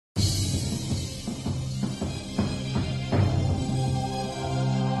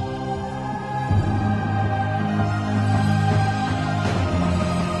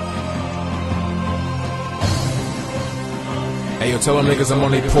tell them niggas I'm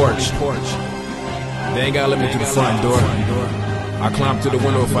on their porch. They ain't gotta let me through the front door. I climb through the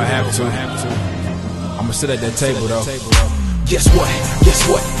window if I have to. I'ma sit at that table though. Guess what? Guess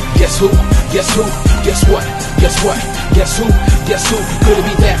what? Guess who? Guess who? Guess what? Guess what? Guess who? Guess who? Could it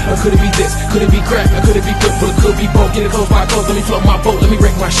be that or could it be this? Could it be crack or could it be pitbull? It could be both. Get it close by close. Let me float my boat. Let me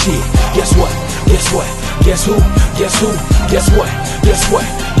wreck my shit. Guess what? Guess what? Guess who? Guess who? Guess what? Guess what?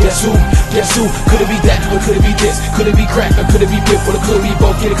 Guess who? Guess who? Could it be that or could it be this? Could it be crack or could it be pitbull? It could be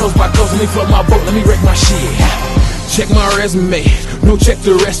both. Get it close by close. Let me float my boat. Let me wreck my shit. Check my resume, no check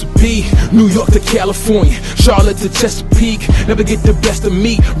the recipe. New York to California, Charlotte to Chesapeake. Never get the best of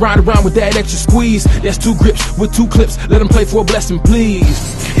me, ride around with that extra squeeze. That's 2 grips with 2 clips, let them play for a blessing please.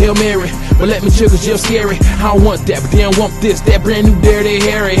 Hail Mary, but let me chill cause you're scary. I don't want that, but they don't want this, that brand new Dirty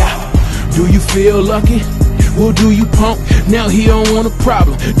Harry. Do you feel lucky? Well, do you punk? Now he don't want a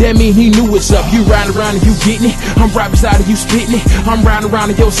problem. That mean he knew what's up. You riding around and you getting it. I'm right beside of you spitting it. I'm riding around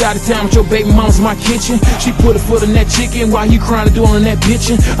on your side of town with your baby mom's in my kitchen. She put a foot in that chicken while you crying and doing that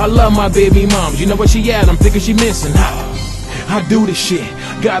bitching. I love my baby moms. You know where she at? I'm thinking she missing. I do this shit.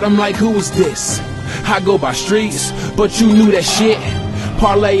 God, I'm like, who is this? I go by Streetz, but you knew that shit.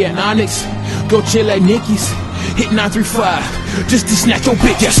 Parlay and Onyx, go chill at Nicky's. Hit 935, just to snatch your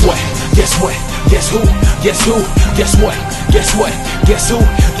bitch. Guess what? Guess what? Guess who? Guess who? Guess what? Guess what? Guess who?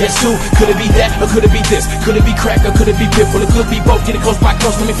 Guess who? Could it be that or could it be this? Could it be crack or could it be pitbull? It could be both. Get it close by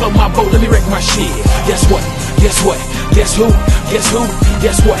close. Let me float my boat. Let me wreck my shit. Guess what? Guess what? Guess who? Guess who?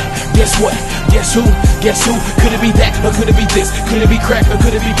 Guess what? Guess what? Guess who? Guess who? Could it be that or could it be this? Could it be crack or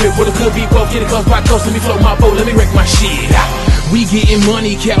could it be pitbull? It could be both. Get it close by close. Let me float my boat. Let me wreck my shit. We getting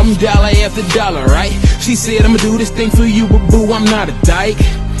money, counting dollar after dollar, right? She said I'ma do this thing for you, but boo, I'm not a dyke.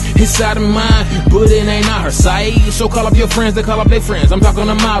 It's out of mine, but it ain't on her side. So call up your friends, they call up their friends. I'm talking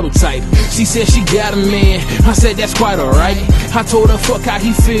a model type. She said she got a man, I said that's quite alright. I told her fuck how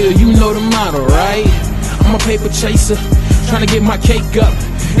he feel, you know the model, right? I'm a paper chaser, trying to get my cake up,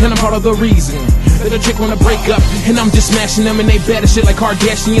 and I'm part of the reason that a chick wanna break up. And I'm just smashing them and they bad as shit like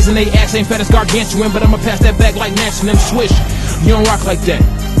Kardashians, and they ass ain't fat as gargantuan, but I'ma pass that back like Nash and them swish. You don't rock like that,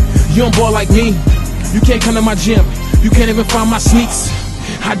 you don't ball like me. You can't come to my gym, you can't even find my sneaks.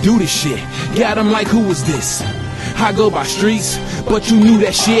 I do this shit, God, I'm like, who is this? I go by Streetz, but you knew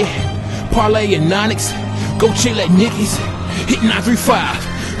that shit. Parlay and Onyx, go chill at Nicky's. Hit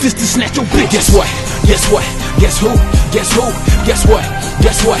 935, just to snatch your bitch. Guess what? Guess what? Guess who? Guess who? Guess what?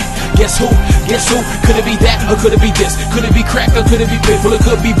 Guess what? Guess who? Guess who? Could it be that or could it be this? Could it be crack or could it be pitbull? It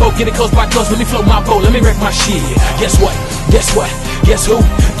could be both. Get it close by close. Let me float my boat. Let me wreck my shit. Guess what? Guess what? Guess who?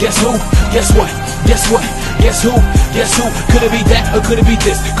 Guess who? Guess what? Guess what? Guess who? Guess who? Could it be that or could it be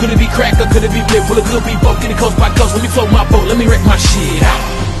this? Could it be crack or could it be pitbull? It could be both. Get it close by close. Let me float my boat. Let me wreck my shit.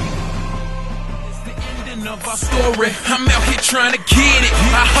 Of our story, I'm out here trying to get it.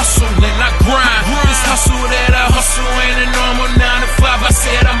 I hustle and I grind. This hustle that I hustle ain't a normal 9 to 5. I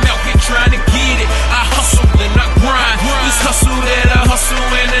said I'm out here trying to get it. I hustle and I grind. This hustle that I hustle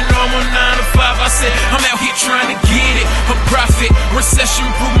ain't a normal 9 to 5. I said I'm out here trying to get it. A profit,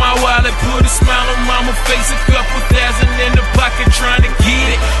 recession proof my wallet, put a smile on mama's face. A couple